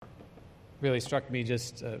really struck me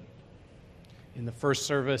just in the first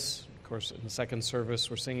service. Of course, in the second service,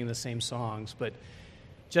 we're singing the same songs, but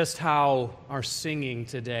just how our singing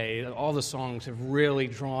today, all the songs have really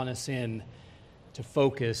drawn us in to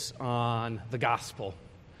focus on the gospel,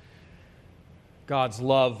 God's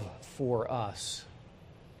love for us.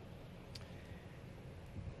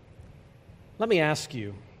 Let me ask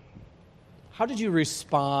you, how did you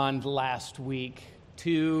respond last week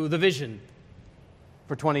to the vision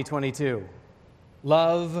for 2022?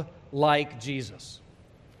 Love like Jesus.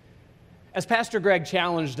 As Pastor Greg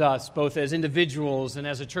challenged us, both as individuals and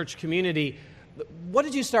as a church community, what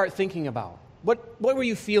did you start thinking about? What were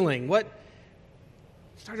you feeling? What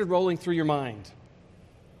started rolling through your mind?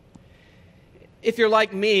 If you're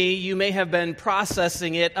like me, you may have been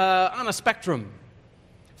processing it on a spectrum.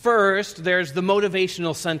 First, there's the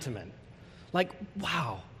motivational sentiment. Like,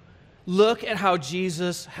 wow, look at how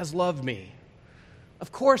Jesus has loved me.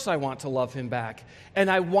 Of course I want to love him back. And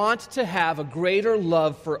I want to have a greater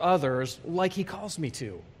love for others like he calls me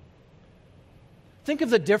to. Think of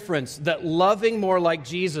the difference that loving more like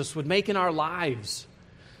Jesus would make in our lives,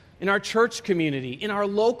 in our church community, in our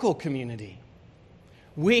local community.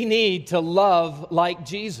 We need to love like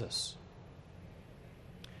Jesus.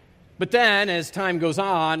 But then, as time goes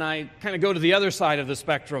on, I kind of go to the other side of the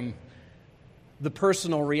spectrum, the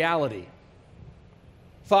personal reality.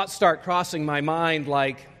 Thoughts start crossing my mind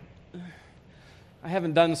like, I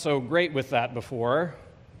haven't done so great with that before.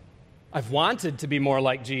 I've wanted to be more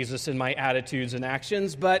like Jesus in my attitudes and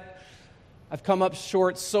actions, but I've come up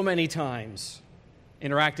short so many times.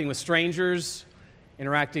 Interacting with strangers,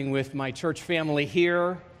 interacting with my church family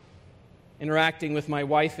here, interacting with my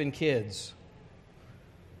wife and kids.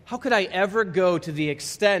 How could I ever go to the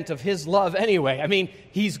extent of his love anyway? I mean,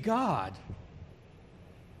 he's God.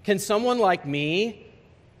 Can someone like me,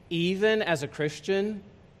 even as a Christian,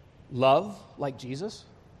 love like Jesus?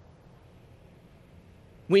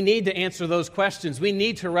 We need to answer those questions. We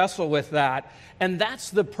need to wrestle with that. And that's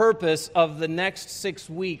the purpose of the next 6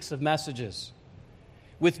 weeks of messages.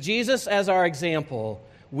 With Jesus as our example,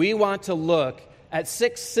 we want to look at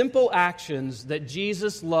 6 simple actions that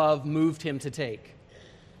Jesus' love moved him to take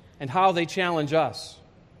and how they challenge us.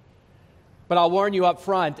 But I'll warn you up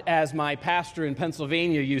front, as my pastor in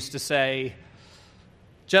Pennsylvania used to say,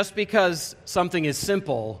 just because something is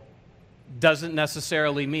simple doesn't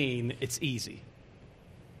necessarily mean it's easy.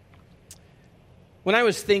 When I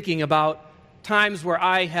was thinking about times where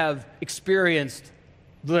I have experienced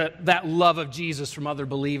that love of Jesus from other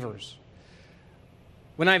believers,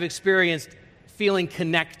 when I've experienced feeling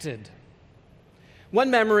connected,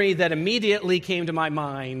 one memory that immediately came to my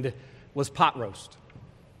mind was pot roast.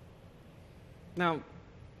 Now,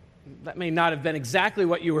 that may not have been exactly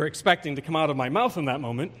what you were expecting to come out of my mouth in that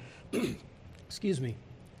moment. Excuse me.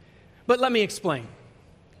 But let me explain.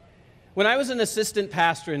 When I was an assistant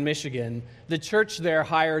pastor in Michigan, the church there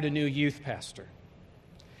hired a new youth pastor.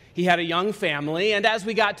 He had a young family, and as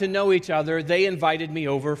we got to know each other, they invited me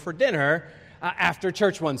over for dinner after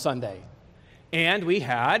church one Sunday. And we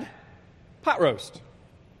had pot roast.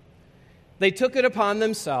 They took it upon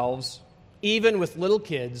themselves, even with little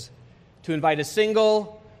kids, to invite a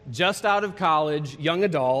single, just out of college, young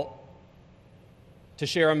adult to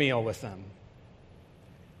share a meal with them.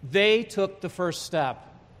 They took the first step,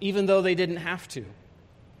 even though they didn't have to.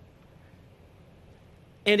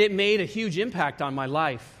 And it made a huge impact on my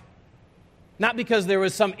life. Not because there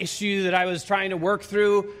was some issue that I was trying to work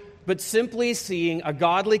through, but simply seeing a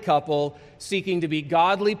godly couple seeking to be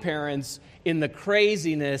godly parents in the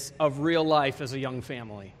craziness of real life as a young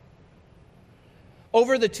family.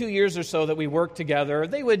 Over the 2 years or so that we worked together,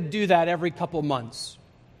 they would do that every couple months.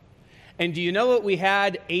 And do you know what we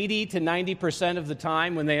had 80 to 90% of the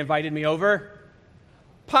time when they invited me over?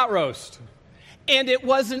 Pot roast. And it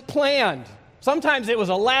wasn't planned. Sometimes it was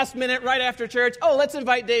a last minute right after church, oh, let's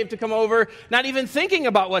invite Dave to come over, not even thinking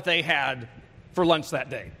about what they had for lunch that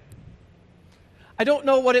day. I don't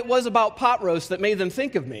know what it was about pot roast that made them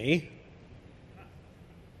think of me,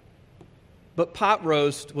 but pot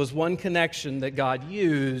roast was one connection that God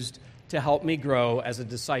used to help me grow as a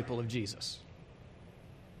disciple of Jesus.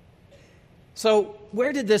 So,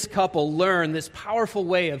 where did this couple learn this powerful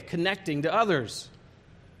way of connecting to others?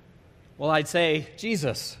 Well, I'd say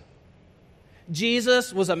Jesus.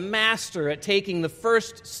 Jesus was a master at taking the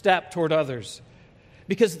first step toward others,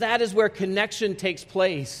 because that is where connection takes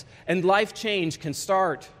place and life change can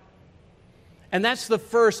start. And that's the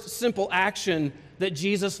first simple action that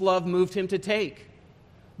Jesus' love moved him to take.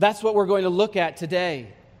 That's what we're going to look at today.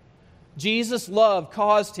 Jesus' love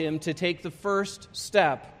caused him to take the first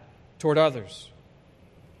step toward others.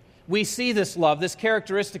 We see this love, this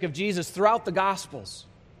characteristic of Jesus throughout the Gospels.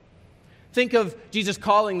 Think of Jesus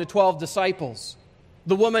calling the 12 disciples,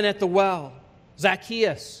 the woman at the well,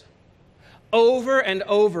 Zacchaeus. Over and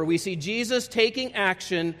over, we see Jesus taking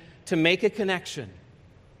action to make a connection,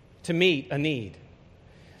 to meet a need.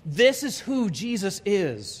 This is who Jesus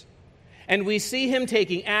is. And we see him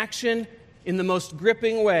taking action in the most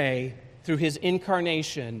gripping way through his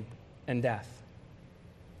incarnation and death.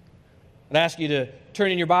 I'd ask you to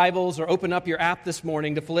turn in your Bibles or open up your app this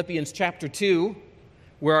morning to Philippians chapter 2,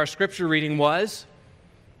 where our scripture reading was.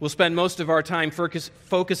 We'll spend most of our time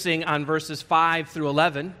focusing on verses 5 through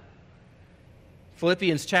 11.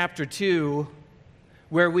 Philippians chapter 2,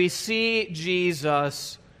 where we see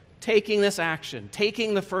Jesus taking this action,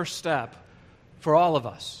 taking the first step for all of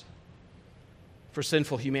us, for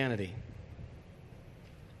sinful humanity.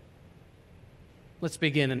 Let's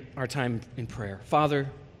begin our time in prayer. Father,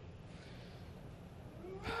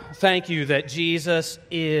 thank you that Jesus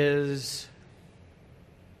is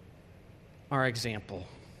our example.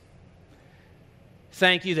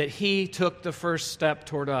 Thank you that he took the first step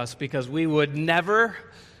toward us, because we would never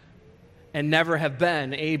and never have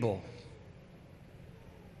been able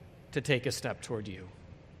to take a step toward you.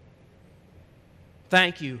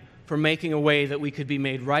 Thank you for making a way that we could be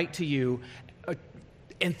made right to you.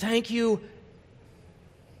 And thank you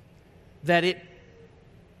that it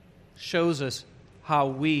shows us how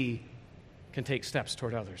we can take steps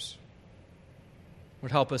toward others.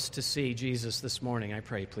 Lord, help us to see Jesus this morning, I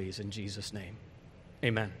pray, please, in Jesus' name.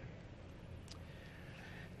 Amen.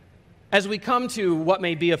 As we come to what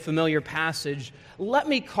may be a familiar passage, let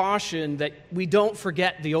me caution that we don't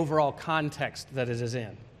forget the overall context that it is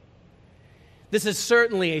in. This is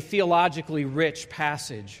certainly a theologically rich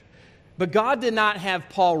passage, but God did not have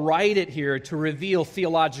Paul write it here to reveal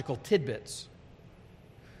theological tidbits.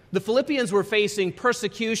 The Philippians were facing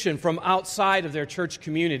persecution from outside of their church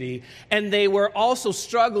community, and they were also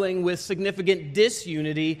struggling with significant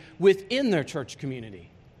disunity within their church community.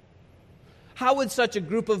 How would such a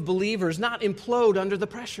group of believers not implode under the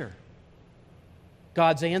pressure?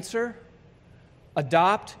 God's answer?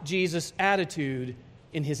 Adopt Jesus' attitude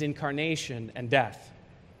in his incarnation and death.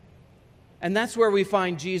 And that's where we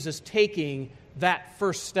find Jesus taking that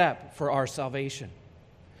first step for our salvation.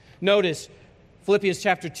 Notice Philippians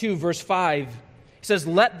chapter 2, verse 5. He says,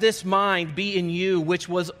 "Let this mind be in you, which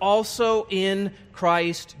was also in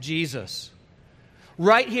Christ Jesus."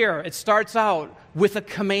 Right here, it starts out with a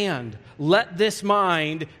command. Let this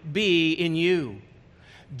mind be in you.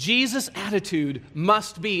 Jesus' attitude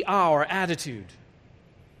must be our attitude.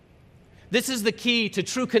 This is the key to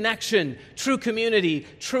true connection, true community,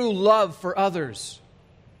 true love for others.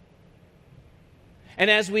 And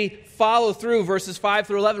as we follow through verses 5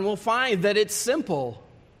 through 11, we'll find that it's simple,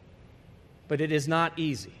 but it is not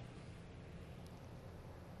easy.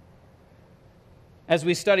 As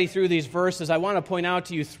we study through these verses, I want to point out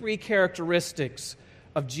to you three characteristics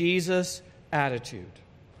of Jesus' attitude.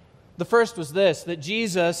 The first was this, that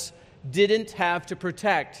Jesus didn't have to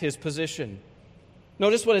protect his position.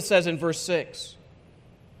 Notice what it says in verse 6.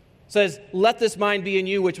 It says, "Let this mind be in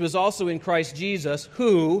you, which was also in Christ Jesus,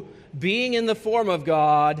 who, being in the form of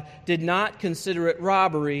God, did not consider it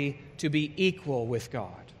robbery to be equal with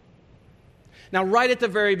God." Now, right at the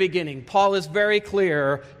very beginning, Paul is very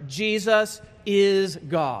clear, Jesus is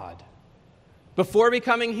God. Before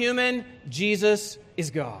becoming human, Jesus is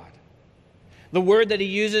God. The word that he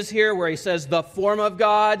uses here, where he says the form of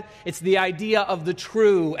God, it's the idea of the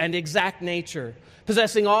true and exact nature,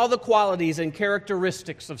 possessing all the qualities and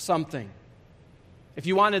characteristics of something. If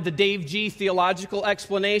you wanted the Dave G. theological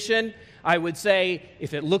explanation, I would say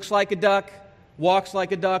if it looks like a duck, walks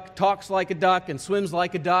like a duck, talks like a duck, and swims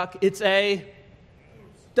like a duck, it's a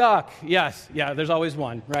duck. Yes, yeah, there's always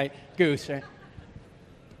one, right? Goose, right?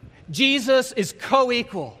 Jesus is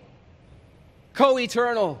co-equal,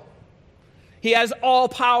 co-eternal. He has all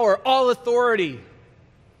power, all authority.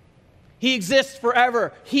 He exists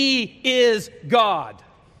forever. He is God.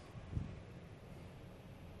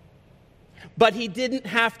 But he didn't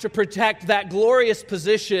have to protect that glorious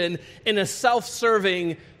position in a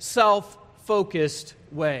self-serving, self-focused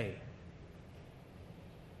way.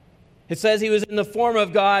 It says he was in the form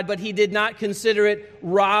of God, but he did not consider it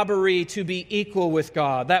robbery to be equal with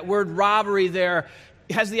God. That word robbery there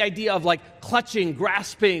has the idea of like clutching,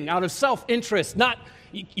 grasping out of self-interest.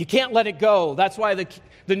 You can't let it go. That's why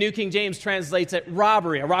the New King James translates it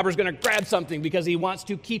robbery. A robber's going to grab something because he wants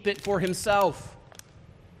to keep it for himself.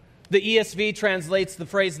 The ESV translates the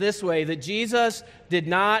phrase this way, that Jesus did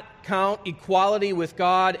not count equality with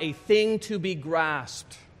God a thing to be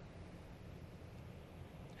grasped.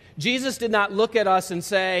 Jesus did not look at us and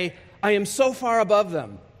say, I am so far above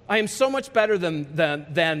them. I am so much better than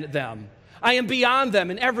them. I am beyond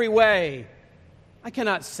them in every way. I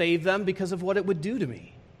cannot save them because of what it would do to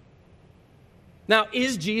me. Now,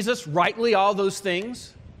 is Jesus rightly all those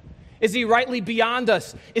things? Is he rightly beyond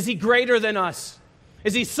us? Is he greater than us?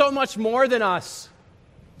 Is he so much more than us?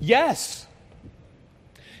 Yes.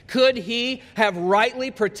 Could he have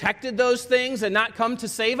rightly protected those things and not come to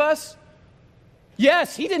save us?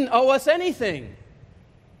 Yes, he didn't owe us anything.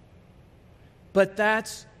 But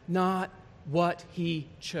that's not what he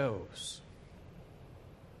chose.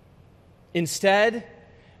 Instead,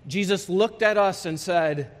 Jesus looked at us and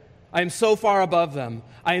said, I am so far above them.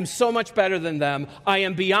 I am so much better than them. I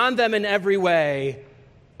am beyond them in every way.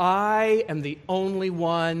 I am the only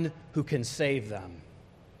one who can save them.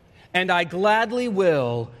 And I gladly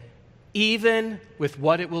will, even with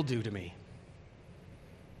what it will do to me.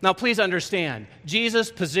 Now, please understand, Jesus'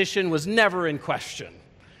 position was never in question.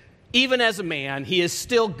 Even as a man, he is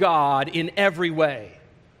still God in every way.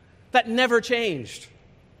 That never changed.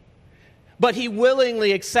 But he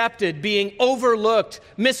willingly accepted being overlooked,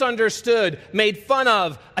 misunderstood, made fun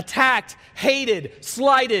of, attacked, hated,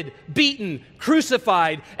 slighted, beaten,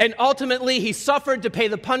 crucified, and ultimately he suffered to pay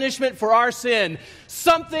the punishment for our sin,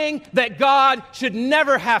 something that God should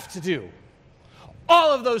never have to do.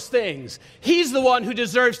 All of those things. He's the one who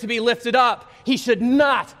deserves to be lifted up. He should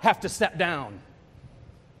not have to step down.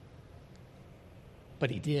 But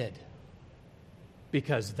he did,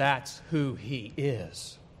 because that's who he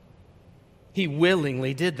is. He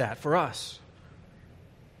willingly did that for us.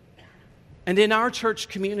 And in our church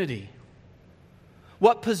community,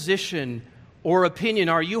 what position or opinion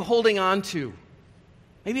are you holding on to,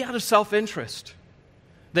 maybe out of self-interest,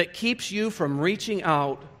 that keeps you from reaching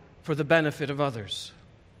out for the benefit of others?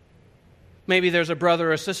 Maybe there's a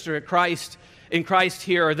brother or sister in Christ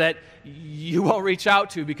here that you won't reach out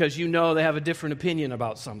to because you know they have a different opinion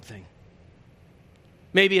about something.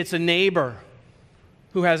 Maybe it's a neighbor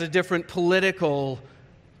who has a different political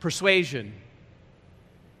persuasion.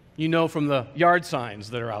 You know from the yard signs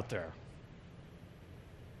that are out there.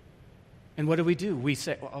 And what do? We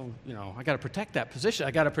say, I got to protect that position.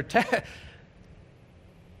 I got to protect.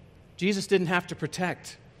 Jesus didn't have to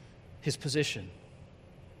protect his position.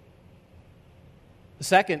 The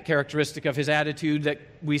second characteristic of his attitude that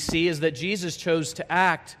we see is that Jesus chose to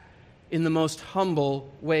act in the most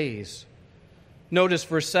humble ways. Notice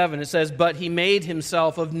verse 7, it says, but he made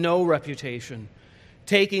himself of no reputation,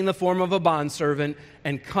 taking the form of a bondservant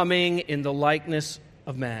and coming in the likeness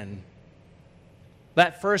of men.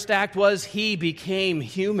 That first act was he became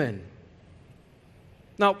human.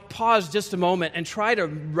 Now pause just a moment and try to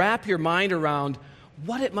wrap your mind around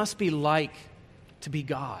what it must be like to be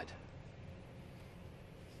God.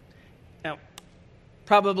 Now,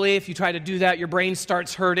 probably if you try to do that, your brain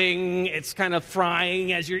starts hurting. It's kind of frying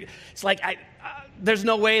it's like, there's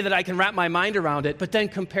no way that I can wrap my mind around it. But then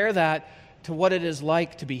compare that to what it is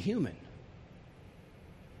like to be human.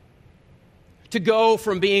 To go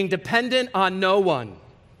from being dependent on no one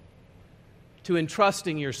to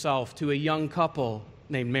entrusting yourself to a young couple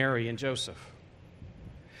named Mary and Joseph.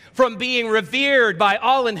 From being revered by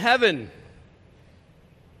all in heaven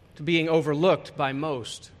to being overlooked by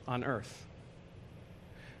most on earth.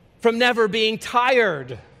 From never being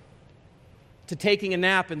tired to taking a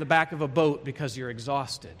nap in the back of a boat because you're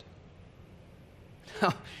exhausted.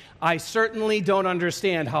 I certainly don't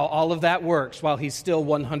understand how all of that works while he's still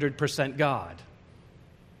 100% God.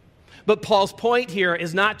 But Paul's point here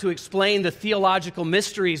is not to explain the theological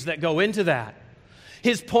mysteries that go into that.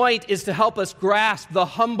 His point is to help us grasp the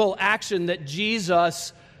humble action that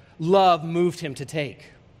Jesus' love moved him to take.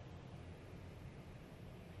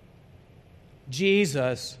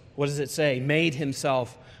 Jesus, what does it say? Made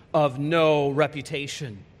himself of no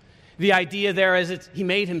reputation. The idea there is he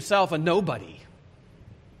made himself a nobody.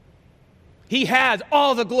 He had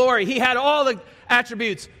all the glory. He had all the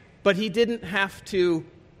attributes, but he didn't have to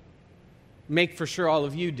make for sure all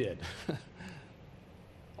of you did.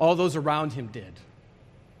 All those around him did.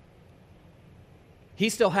 He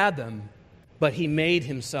still had them, but he made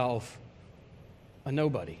himself a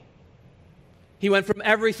nobody. He went from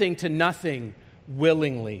everything to nothing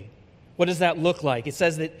willingly. What does that look like? It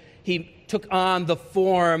says that he took on the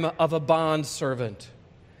form of a bondservant.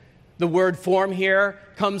 The word form here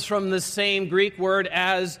comes from the same Greek word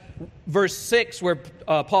as verse 6, where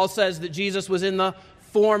Paul says that Jesus was in the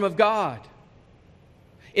form of God.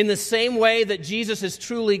 In the same way that Jesus is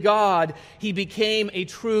truly God, he became a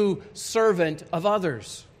true servant of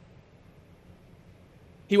others.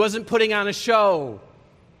 He wasn't putting on a show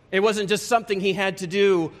It wasn't just something he had to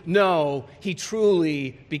do. No, he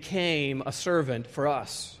truly became a servant for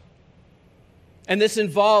us. And this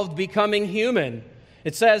involved becoming human.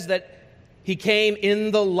 It says that he came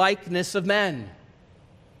in the likeness of men.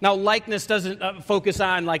 Now, likeness doesn't focus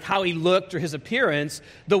on like how he looked or his appearance.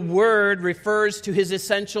 The word refers to his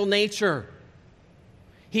essential nature.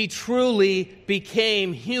 He truly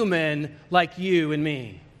became human like you and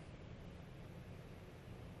me.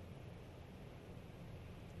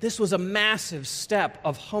 This was a massive step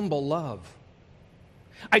of humble love.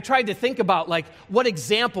 I tried to think about like what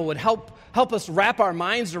example would help us wrap our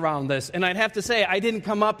minds around this, and I'd have to say I didn't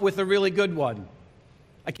come up with a really good one.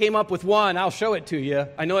 I came up with one. I'll show it to you.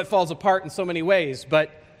 I know it falls apart in so many ways, but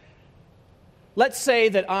let's say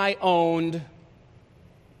that I owned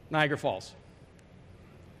Niagara Falls,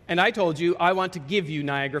 and I told you I want to give you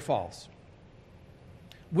Niagara Falls.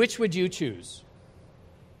 Which would you choose?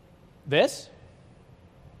 This?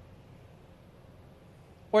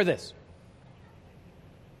 Or this?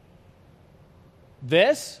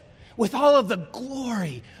 This? With all of the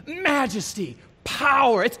glory, majesty,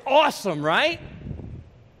 power. It's awesome, right?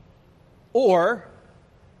 Or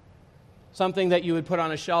something that you would put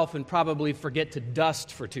on a shelf and probably forget to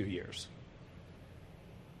dust for 2 years.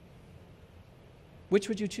 Which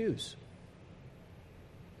would you choose?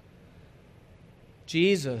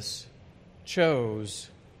 Jesus chose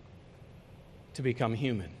to become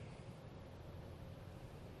human.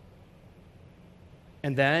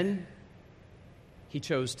 And then he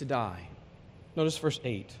chose to die. Notice verse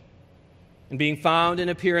 8. And being found in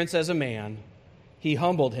appearance as a man, he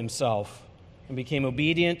humbled himself and became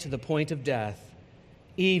obedient to the point of death,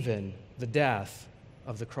 even the death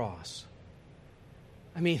of the cross.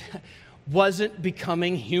 I mean, wasn't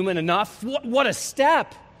becoming human enough? What a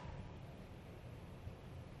step!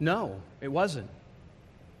 No, it wasn't.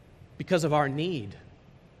 Because of our need,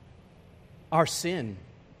 our sin.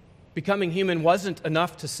 Becoming human wasn't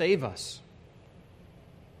enough to save us.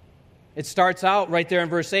 It starts out right there in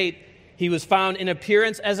verse 8. He was found in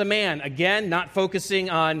appearance as a man. Again, not focusing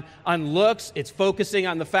on looks. It's focusing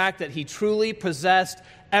on the fact that he truly possessed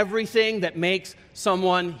everything that makes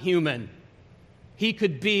someone human. He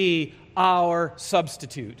could be our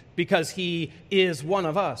substitute because he is one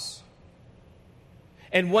of us.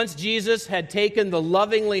 And once Jesus had taken the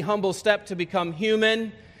lovingly humble step to become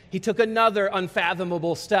human, he took another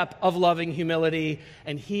unfathomable step of loving humility,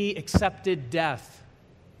 and he accepted death.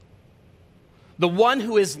 The one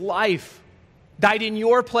who is life died in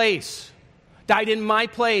your place, died in my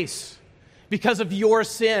place because of your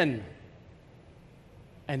sin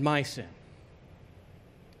and my sin.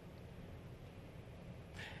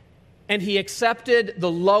 And he accepted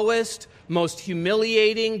the lowest, most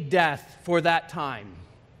humiliating death for that time.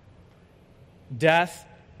 Death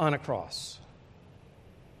on a cross.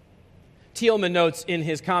 Thielman notes in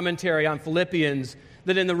his commentary on Philippians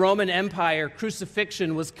that in the Roman Empire,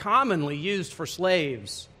 crucifixion was commonly used for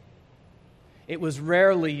slaves. It was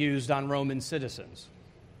rarely used on Roman citizens.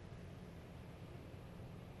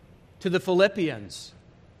 To the Philippians,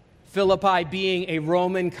 Philippi being a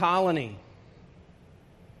Roman colony,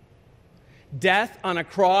 death on a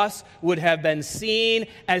cross would have been seen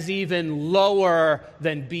as even lower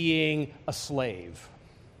than being a slave.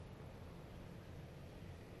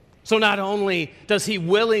 So not only does he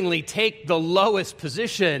willingly take the lowest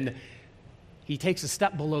position, he takes a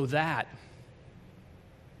step below that.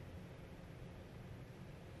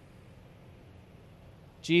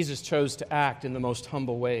 Jesus chose to act in the most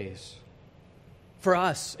humble ways. For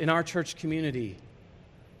us, in our church community,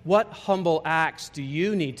 what humble acts do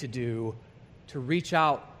you need to do to reach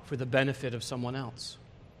out for the benefit of someone else?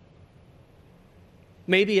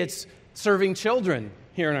 Maybe it's serving children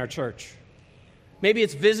here in our church. Maybe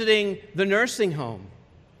it's visiting the nursing home.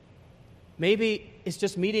 Maybe it's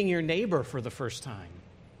just meeting your neighbor for the first time.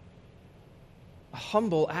 A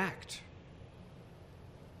humble act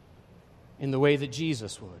in the way that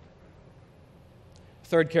Jesus would.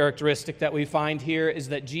 Third characteristic that we find here is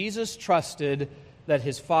that Jesus trusted that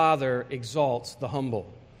his Father exalts the humble.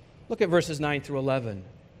 Look at verses 9 through 11.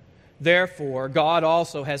 Therefore, God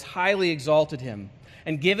also has highly exalted him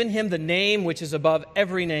and given him the name which is above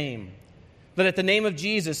every name, that at the name of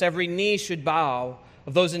Jesus every knee should bow,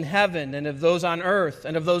 of those in heaven and of those on earth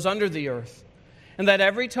and of those under the earth, and that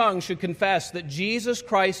every tongue should confess that Jesus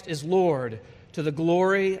Christ is Lord, to the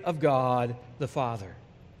glory of God the Father.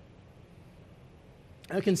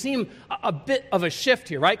 It can seem a bit of a shift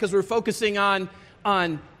here, right? Because we're focusing on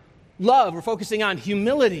love, we're focusing on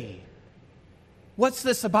humility. What's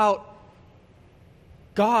this about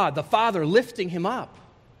God, the Father, lifting him up?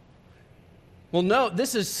 Well, no,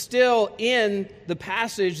 this is still in the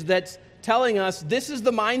passage that's telling us this is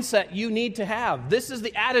the mindset you need to have. This is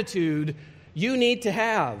the attitude you need to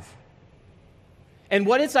have. And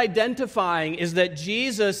what it's identifying is that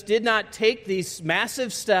Jesus did not take these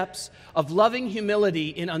massive steps of loving humility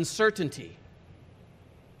in uncertainty,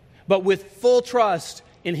 but with full trust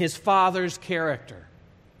in his Father's character.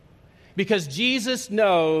 Because Jesus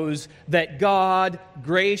knows that God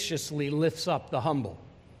graciously lifts up the humble.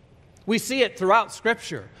 We see it throughout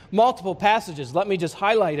Scripture, multiple passages. Let me just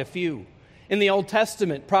highlight a few. In the Old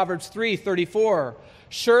Testament, Proverbs 3:34,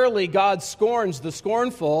 surely God scorns the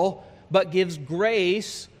scornful, but gives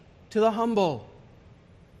grace to the humble.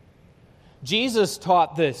 Jesus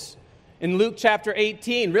taught this in Luke chapter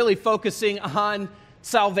 18, really focusing on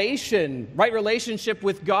salvation, right relationship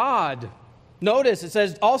with God. Notice it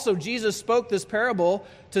says, also Jesus spoke this parable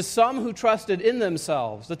to some who trusted in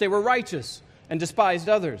themselves, that they were righteous and despised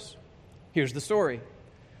others. Here's the story.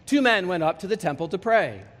 2 men went up to the temple to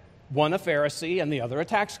pray, one a Pharisee and the other a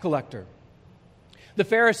tax collector. The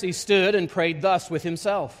Pharisee stood and prayed thus with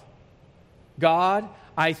himself, God,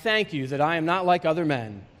 I thank you that I am not like other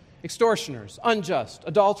men, extortioners, unjust,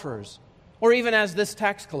 adulterers, or even as this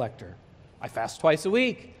tax collector. I fast twice a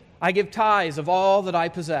week. I give tithes of all that I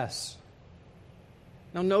possess.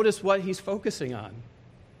 Now notice what he's focusing on.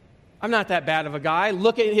 I'm not that bad of a guy.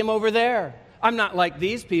 Look at him over there. I'm not like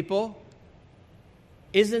these people.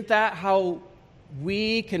 Isn't that how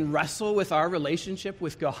we can wrestle with our relationship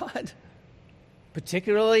with God?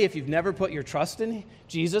 Particularly if you've never put your trust in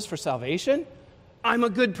Jesus for salvation. I'm a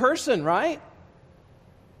good person, right?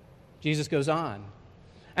 Jesus goes on.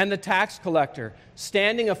 And the tax collector,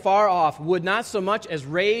 standing afar off, would not so much as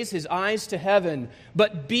raise his eyes to heaven,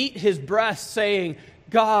 but beat his breast, saying,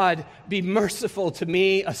 God, be merciful to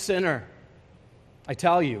me, a sinner. I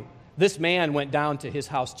tell you, this man went down to his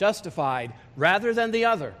house justified rather than the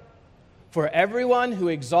other. For everyone who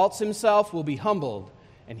exalts himself will be humbled,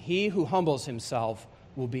 and he who humbles himself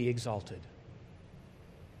will be exalted.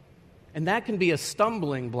 And that can be a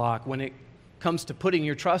stumbling block when it comes to putting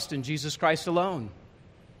your trust in Jesus Christ alone.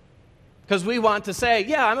 Because we want to say,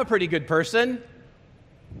 yeah, I'm a pretty good person,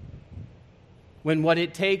 when what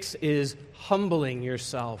it takes is humbling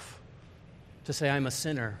yourself to say, I'm a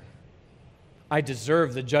sinner. I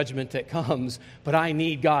deserve the judgment that comes, but I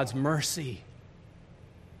need God's mercy.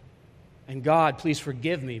 And God, please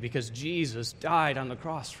forgive me because Jesus died on the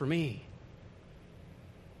cross for me.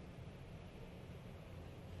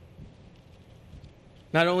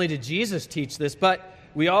 Not only did Jesus teach this, but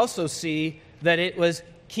we also see that it was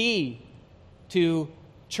key to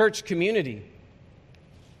church community.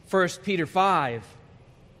 1 Peter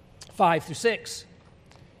 5:5-6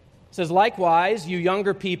 says, likewise, you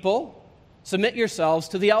younger people, submit yourselves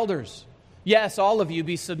to the elders. Yes, all of you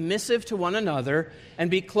be submissive to one another and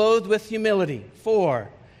be clothed with humility. For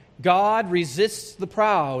God resists the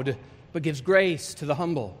proud, but gives grace to the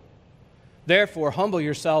humble. Therefore, humble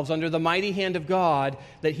yourselves under the mighty hand of God,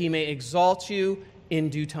 that he may exalt you in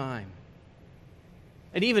due time.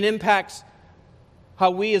 It even impacts how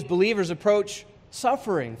we as believers approach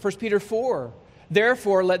suffering. 1 Peter 4.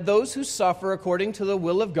 Therefore, let those who suffer according to the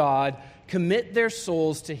will of God commit their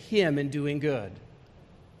souls to him in doing good,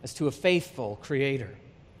 as to a faithful Creator.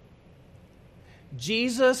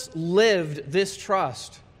 Jesus lived this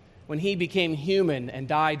trust when he became human and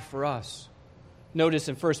died for us. Notice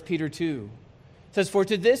in 1 Peter 2, it says, for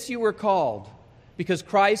to this you were called, because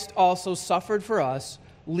Christ also suffered for us,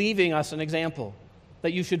 leaving us an example,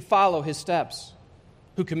 that you should follow his steps,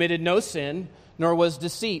 who committed no sin, nor was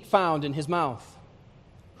deceit found in his mouth,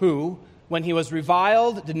 who, when he was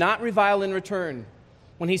reviled, did not revile in return.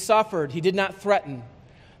 When he suffered, he did not threaten,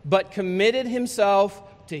 but committed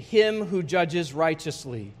himself to him who judges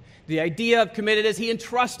righteously. The idea of committed is he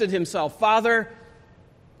entrusted himself. Father,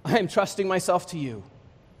 I am trusting myself to you,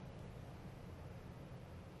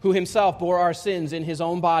 who himself bore our sins in his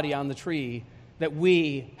own body on the tree, that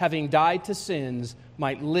we, having died to sins,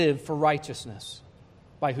 might live for righteousness,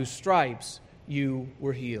 by whose stripes you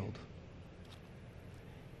were healed.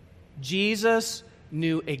 Jesus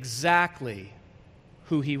knew exactly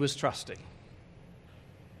who he was trusting.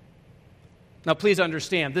 Now, please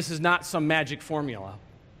understand, this is not some magic formula.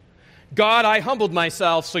 God, I humbled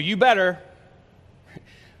myself, so you better.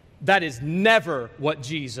 That is never what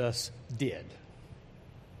Jesus did.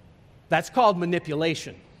 That's called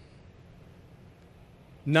manipulation,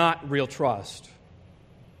 not real trust.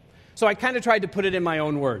 So I kind of tried to put it in my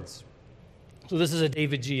own words. So this is a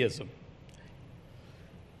David G-ism.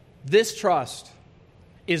 This trust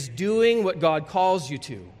is doing what God calls you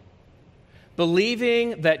to,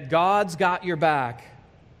 believing that God's got your back,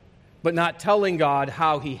 but not telling God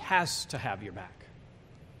how He has to have your back.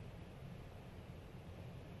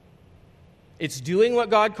 It's doing what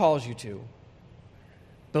God calls you to,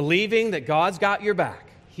 believing that God's got your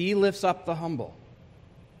back. He lifts up the humble,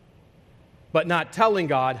 but not telling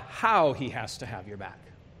God how He has to have your back.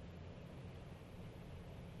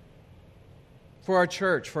 For our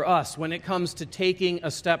church, for us, when it comes to taking a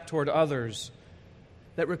step toward others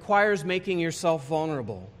that requires making yourself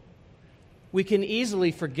vulnerable, we can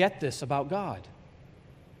easily forget this about God.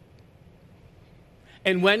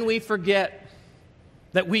 And when we forget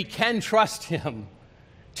that we can trust Him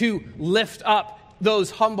to lift up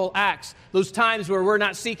those humble acts, those times where we're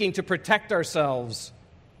not seeking to protect ourselves,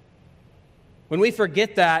 when we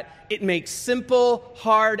forget that, it makes simple,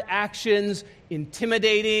 hard actions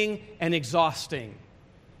intimidating and exhausting.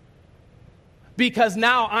 Because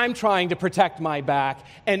now I'm trying to protect my back,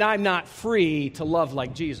 and I'm not free to love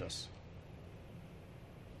like Jesus.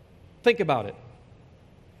 Think about it.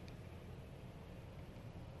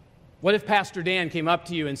 What if Pastor Dan came up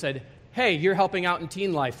to you and said, "Hey, you're helping out in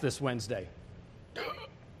Teen Life this Wednesday"?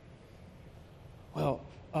 Well,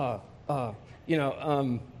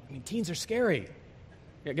 teens are scary.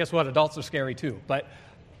 Yeah, guess what? Adults are scary too. But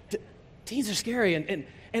teens are scary, and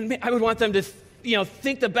I would want them to,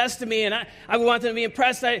 think the best of me, and I would want them to be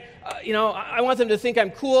impressed. I want them to think I'm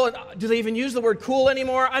cool. Do they even use the word cool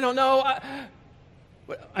anymore? I don't know.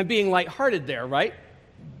 I'm being lighthearted there, right?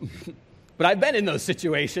 But I've been in those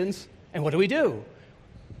situations, and what do?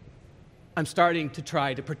 I'm starting to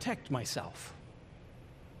try to protect myself.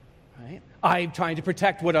 Right? I'm trying to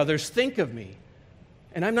protect what others think of me,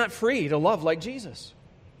 and I'm not free to love like Jesus.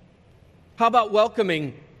 How about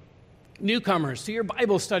welcoming newcomers to your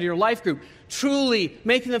Bible study or life group, truly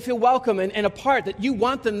making them feel welcome and a part, that you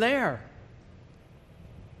want them there?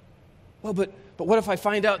 Well, but what if I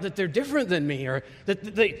find out that they're different than me, or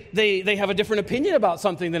that they have a different opinion about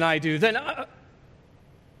something than I do? Then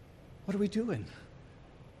what are we doing?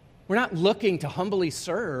 We're not looking to humbly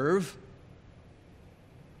serve.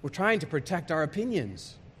 We're trying to protect our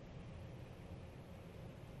opinions.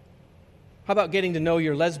 How about getting to know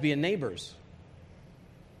your lesbian neighbors?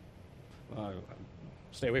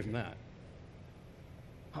 Stay away from that.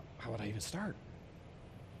 How would I even start?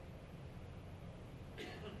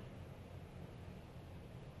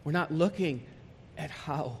 We're not looking at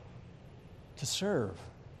how to serve,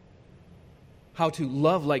 how to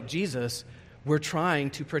love like Jesus. We're trying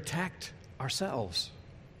to protect ourselves.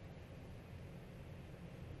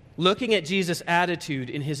 Looking at Jesus' attitude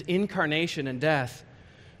in His incarnation and death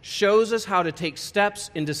shows us how to take steps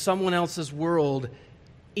into someone else's world,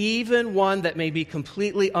 even one that may be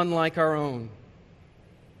completely unlike our own.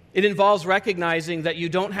 It involves recognizing that you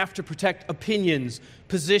don't have to protect opinions,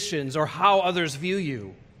 positions, or how others view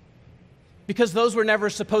you, because those were never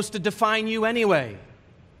supposed to define you anyway.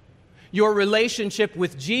 Your relationship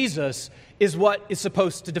with Jesus is what is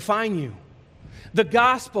supposed to define you. The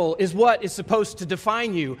gospel is what is supposed to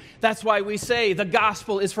define you. That's why we say the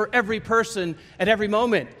gospel is for every person at every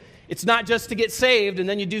moment. It's not just to get saved and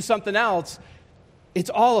then you do something else. It's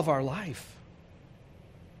all of our life.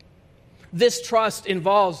 This trust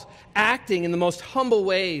involves acting in the most humble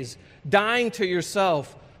ways, dying to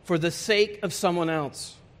yourself for the sake of someone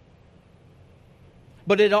else.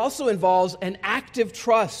 But it also involves an active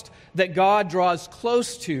trust that God draws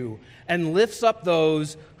close to and lifts up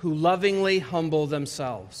those who lovingly humble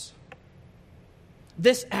themselves.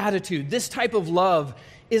 This attitude, this type of love,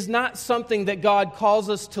 is not something that God calls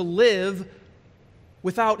us to live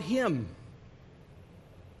without Him.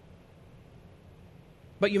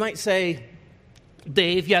 But you might say,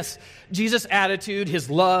 Dave, yes, Jesus' attitude, His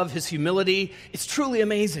love, His humility, it's truly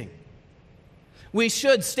amazing. We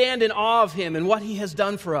should stand in awe of Him and what He has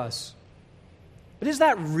done for us. But is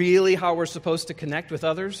that really how we're supposed to connect with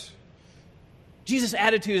others? Jesus'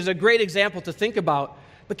 attitude is a great example to think about,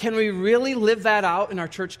 but can we really live that out in our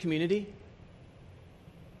church community?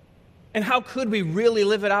 And how could we really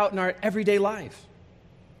live it out in our everyday life?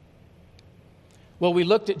 Well, we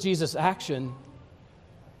looked at Jesus' action.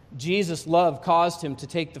 Jesus' love caused Him to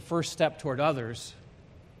take the first step toward others.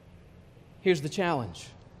 Here's the challenge.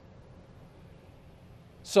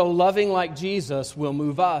 So loving like Jesus will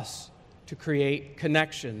move us to create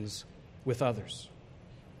connections with others.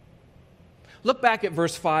 Look back at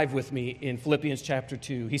verse 5 with me in Philippians chapter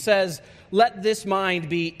 2. He says, "Let this mind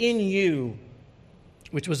be in you,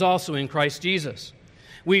 which was also in Christ Jesus."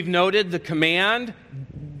 We've noted the command.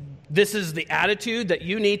 This is the attitude that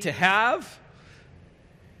you need to have.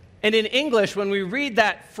 And in English, when we read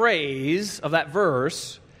that phrase of that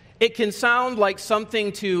verse, it can sound like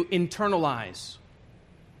something to internalize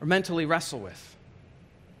or mentally wrestle with.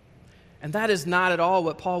 And that is not at all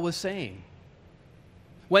what Paul was saying.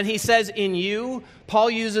 When he says in you, Paul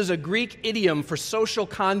uses a Greek idiom for social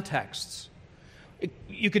contexts.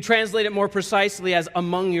 You could translate it more precisely as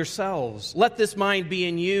among yourselves. Let this mind be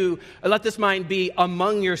in you, let this mind be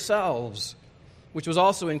among yourselves, which was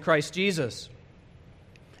also in Christ Jesus.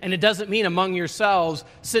 And it doesn't mean among yourselves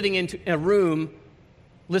sitting in a room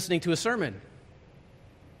listening to a sermon.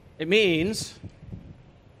 It means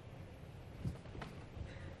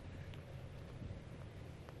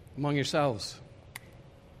among yourselves.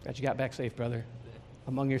 Glad you got back safe, brother.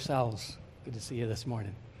 Among yourselves. Good to see you this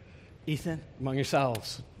morning. Ethan, among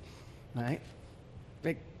yourselves. All right?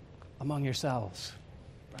 Rick, among yourselves.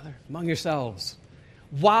 Brother, among yourselves.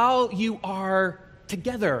 While you are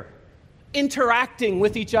together, interacting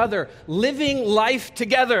with each other, living life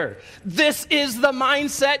together. This is the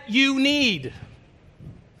mindset you need.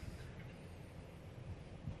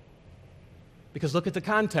 Because look at the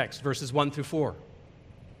context, verses 1 through 4.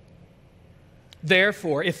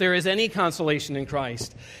 Therefore, if there is any consolation in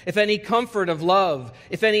Christ, if any comfort of love,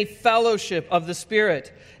 if any fellowship of the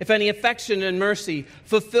Spirit, if any affection and mercy,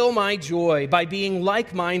 fulfill my joy by being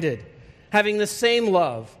like-minded, having the same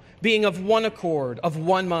love, being of one accord, of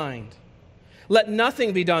one mind. Let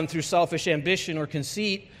nothing be done through selfish ambition or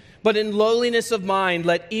conceit, but in lowliness of mind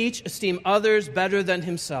let each esteem others better than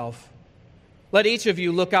himself. Let each of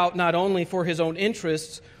you look out not only for his own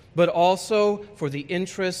interests, but also for the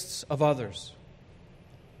interests of others.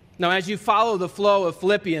 Now, as you follow the flow of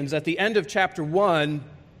Philippians, at the end of chapter 1,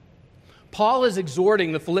 Paul is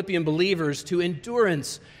exhorting the Philippian believers to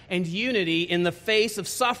endurance and unity in the face of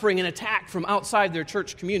suffering and attack from outside their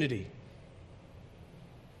church community.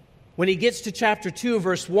 When he gets to chapter 2,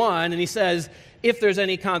 verse 1, and he says, if there's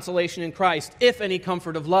any consolation in Christ, if any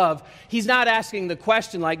comfort of love, he's not asking the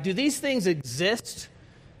question like, do these things exist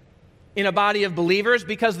in a body of believers?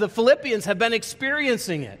 Because the Philippians have been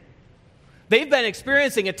experiencing it. They've been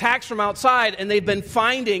experiencing attacks from outside, and they've been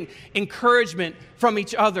finding encouragement from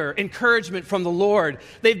each other, encouragement from the Lord.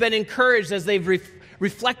 They've been encouraged as they've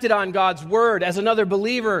reflected on God's word, as another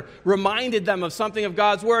believer reminded them of something of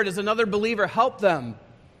God's word, as another believer helped them.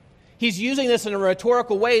 He's using this in a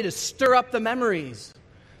rhetorical way to stir up the memories.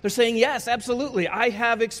 They're saying, yes, absolutely, I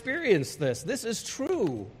have experienced this. This is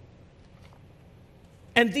true.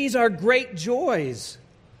 And these are great joys,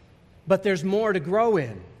 but there's more to grow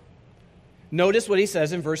in. Notice what he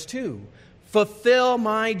says in verse 2. Fulfill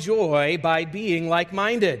my joy by being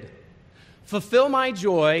like-minded. Fulfill my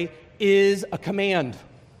joy is a command.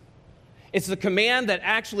 It's the command that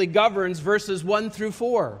actually governs verses 1 through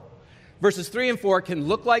 4. Verses 3 and 4 can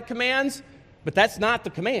look like commands, but that's not the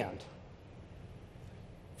command.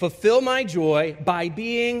 Fulfill my joy by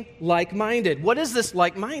being like-minded. What is this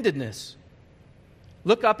like-mindedness?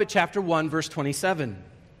 Look up at chapter 1, verse 27.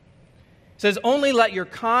 It says, only let your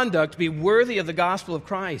conduct be worthy of the gospel of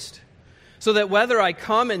Christ, so that whether I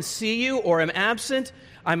come and see you or am absent,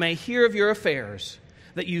 I may hear of your affairs,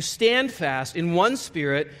 that you stand fast in one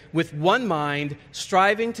spirit, with one mind,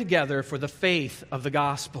 striving together for the faith of the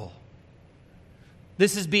gospel.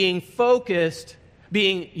 This is being focused,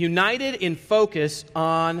 being united in focus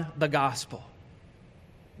on the gospel.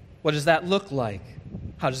 What does that look like?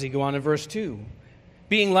 How does he go on in verse 2?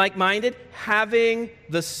 Being like-minded, having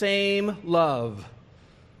the same love.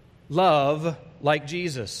 Love like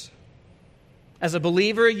Jesus. As a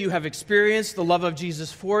believer, you have experienced the love of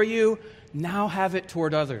Jesus for you. Now have it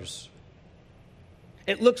toward others.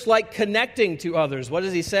 It looks like connecting to others. What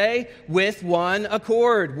does he say? With one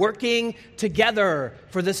accord, working together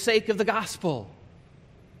for the sake of the gospel.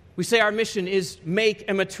 We say our mission is make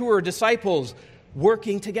and mature disciples,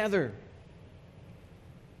 working together.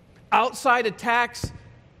 Outside attacks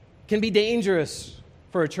can be dangerous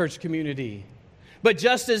for a church community. But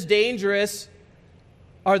just as dangerous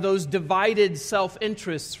are those divided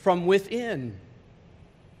self-interests from within.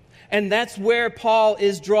 And that's where Paul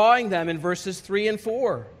is drawing them in verses 3 and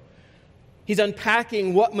 4. He's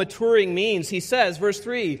unpacking what maturing means. He says, verse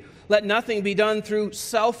 3, let nothing be done through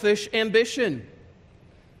selfish ambition.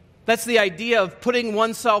 That's the idea of putting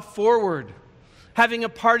oneself forward, having a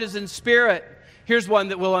partisan spirit. Here's one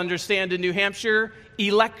that we'll understand in New Hampshire,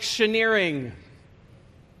 electioneering.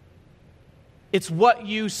 It's what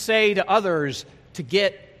you say to others to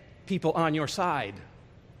get people on your side,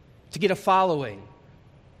 to get a following.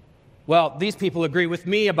 Well, these people agree with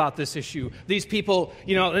me about this issue. These people,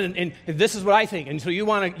 and this is what I think, and so you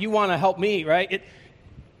want to help me, right?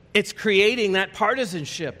 It's creating that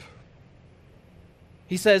partisanship.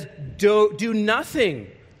 He says, do nothing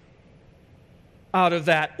out of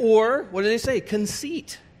that. Or, what do they say?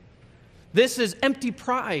 Conceit. This is empty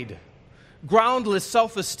pride. groundless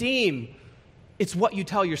self-esteem. It's what you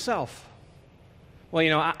tell yourself.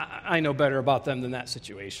 Well, I know better about them than that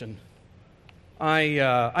situation.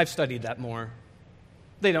 I've studied that more.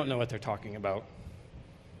 They don't know what they're talking about.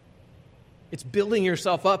 It's building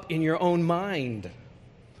yourself up in your own mind.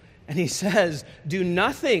 And he says, do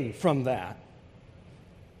nothing from that,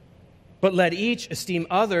 but let each esteem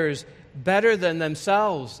others better than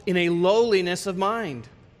themselves in a lowliness of mind.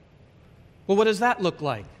 Well, what does that look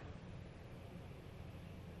like?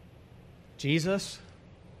 Jesus,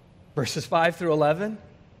 verses 5 through 11.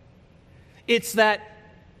 It's that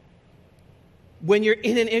when you're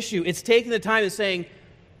in an issue, it's taking the time and saying,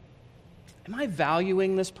 am I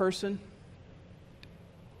valuing this person?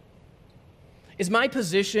 Is my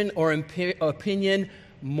position or opinion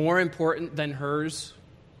more important than hers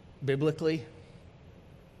biblically?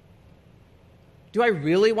 Do I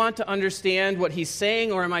really want to understand what he's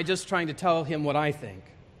saying, or am I just trying to tell him what I think?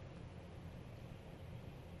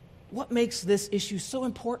 What makes this issue so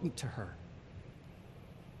important to her?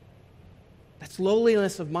 That's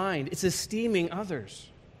lowliness of mind. It's esteeming others.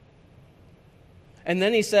 And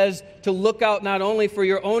then he says to look out not only for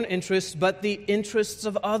your own interests, but the interests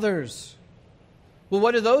of others. Well,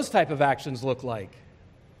 what do those type of actions look like?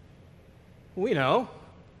 We know.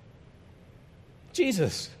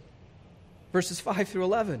 Jesus, verses 5 through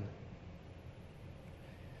 11.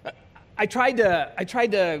 I tried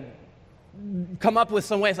to come up with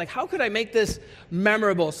some ways, like how could I make this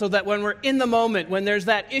memorable so that when we're in the moment, when there's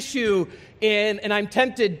that issue and I'm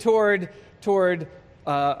tempted toward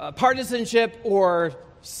partisanship or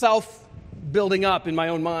self-building up in my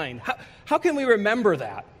own mind, how can we remember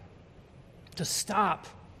that? To stop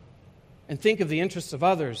and think of the interests of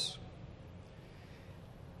others.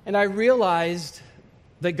 And I realized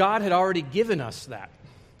that God had already given us that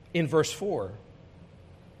in verse 4.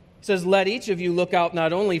 It says, let each of you look out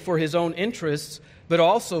not only for his own interests, but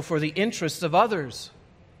also for the interests of others.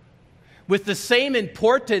 With the same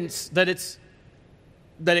importance that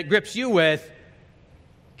it grips you with,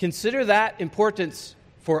 consider that importance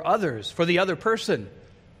for others, for the other person.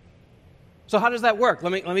 So how does that work?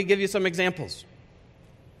 Let me give you some examples.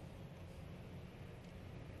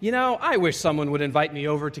 I wish someone would invite me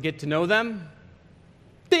over to get to know them.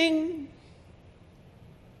 Ding!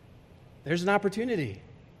 There's an opportunity.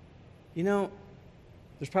 There's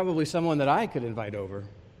probably someone that I could invite over.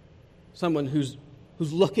 Someone who's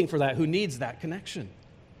looking for that, who needs that connection.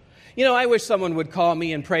 I wish someone would call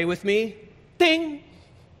me and pray with me. Ding!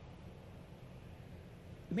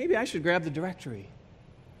 Maybe I should grab the directory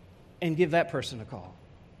and give that person a call.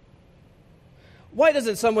 Why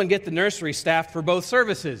doesn't someone get the nursery staffed for both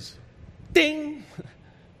services? Ding!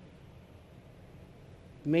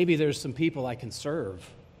 Maybe there's some people I can serve.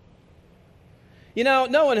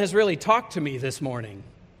 No one has really talked to me this morning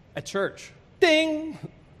at church. Ding!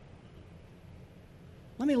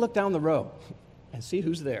 Let me look down the row and see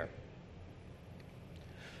who's there.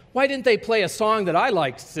 Why didn't they play a song that I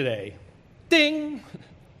liked today? Ding!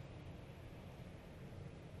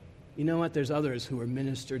 You know what? There's others who are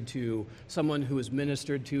ministered to, someone who is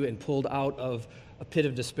ministered to and pulled out of a pit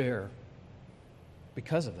of despair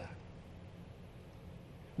because of that.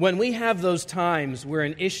 When we have those times where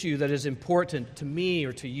an issue that is important to me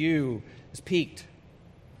or to you is piqued,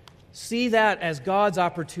 see that as God's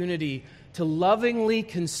opportunity to lovingly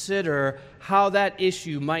consider how that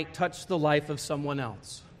issue might touch the life of someone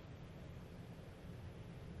else,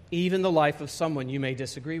 even the life of someone you may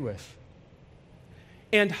disagree with.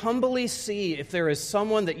 And humbly see if there is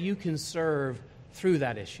someone that you can serve through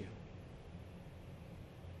that issue.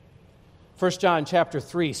 1 John chapter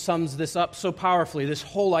 3 sums this up so powerfully, this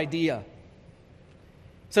whole idea.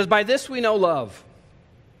 It says, by this we know love,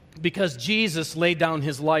 because Jesus laid down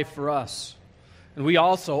his life for us, and we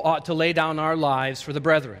also ought to lay down our lives for the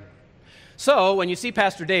brethren. So when you see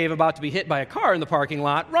Pastor Dave about to be hit by a car in the parking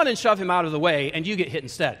lot, run and shove him out of the way, and you get hit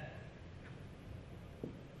instead.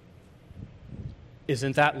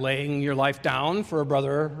 Isn't that laying your life down for a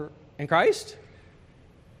brother in Christ?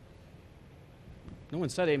 No one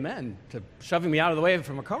said amen to shoving me out of the way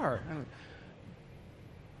from a car.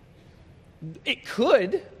 It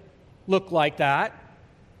could look like that,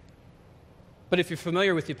 but if you're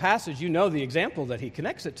familiar with the passage, you know the example that he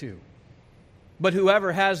connects it to. But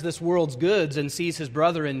whoever has this world's goods and sees his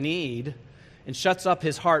brother in need and shuts up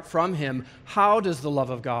his heart from him, how does the love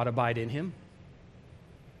of God abide in him?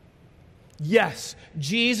 Yes,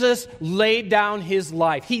 Jesus laid down his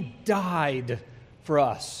life. He died for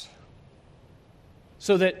us.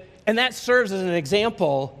 And that serves as an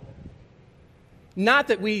example, not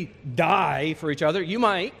that we die for each other. You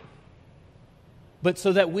might. but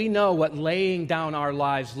so that we know what laying down our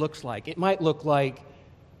lives looks like. It might look like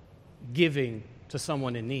giving to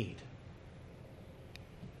someone in need.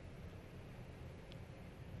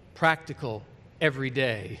 Practical,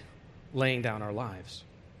 everyday, laying down our lives.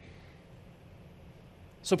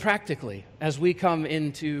 So practically, as we come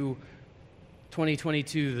into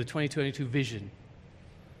 2022, the 2022 vision,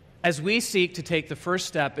 as we seek to take the first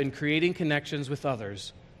step in creating connections with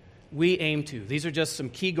others, we aim to. These are just some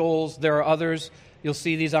key goals. There are others. You'll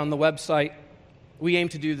see these on the website. We aim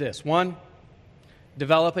to do this. 1,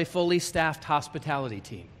 develop a fully staffed hospitality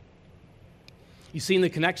team. You've seen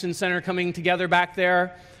the Connection Center coming together back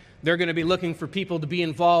there. They're going to be looking for people to be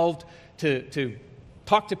involved, to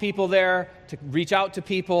talk to people there, to reach out to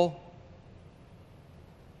people,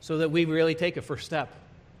 so that we really take a first step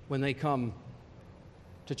when they come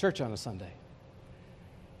to church on a Sunday.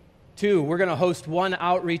 2, we're going to host one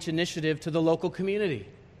outreach initiative to the local community.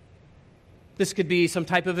 This could be some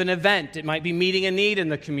type of an event. It might be meeting a need in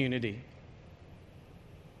the community,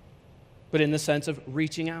 but in the sense of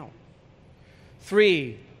reaching out.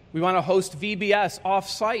 3, we want to host VBS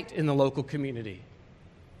off-site in the local community.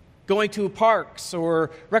 Going to parks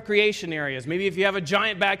or recreation areas. Maybe if you have a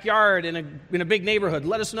giant backyard in a big neighborhood,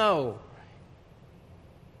 let us know.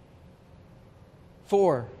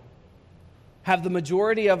 4, have the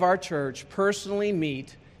majority of our church personally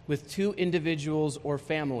meet with 2 individuals or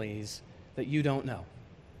families that you don't know.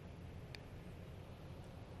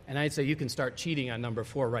 And I'd say you can start cheating on number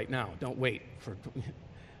 4 right now. Don't wait for...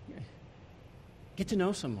 Get to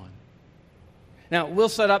know someone. Now, we'll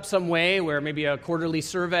set up some way where maybe a quarterly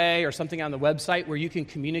survey or something on the website where you can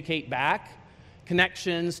communicate back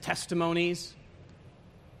connections, testimonies.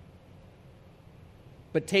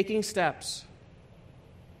 But taking steps,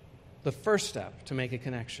 the first step to make a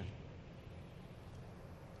connection.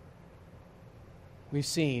 We've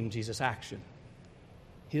seen Jesus' action.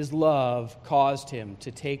 His love caused him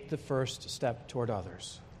to take the first step toward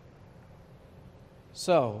others.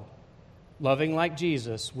 So, loving like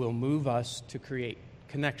Jesus will move us to create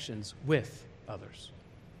connections with others.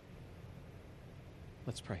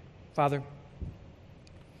 Let's pray. Father,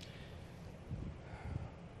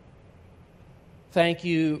 thank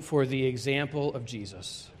you for the example of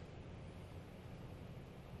Jesus.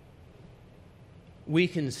 We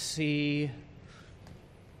can see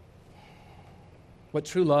what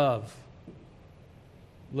true love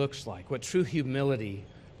looks like, what true humility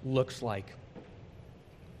looks like,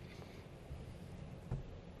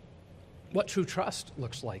 what true trust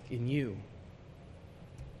looks like in you.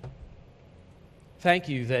 Thank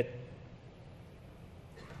you that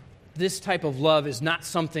this type of love is not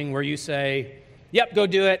something where you say, yep, go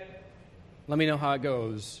do it, let me know how it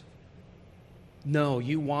goes. No,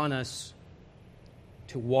 you want us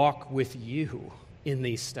to walk with you in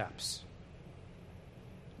these steps.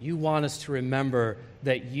 You want us to remember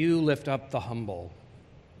that you lift up the humble.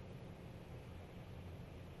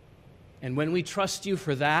 And when we trust you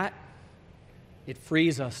for that, it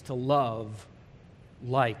frees us to love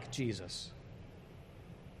like Jesus.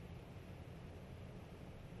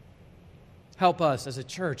 Help us as a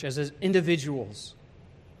church, as individuals,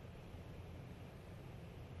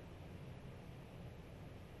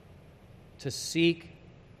 to seek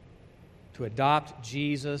to adopt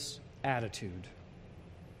Jesus' attitude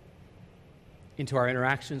into our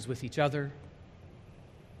interactions with each other,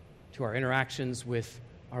 to our interactions with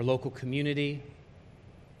our local community,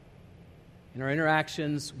 in our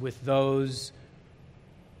interactions with those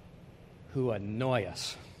who annoy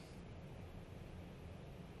us.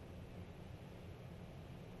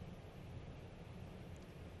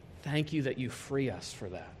 Thank you that you free us for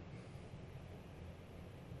that.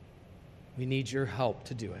 We need your help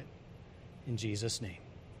to do it. In Jesus' name,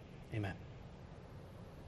 amen.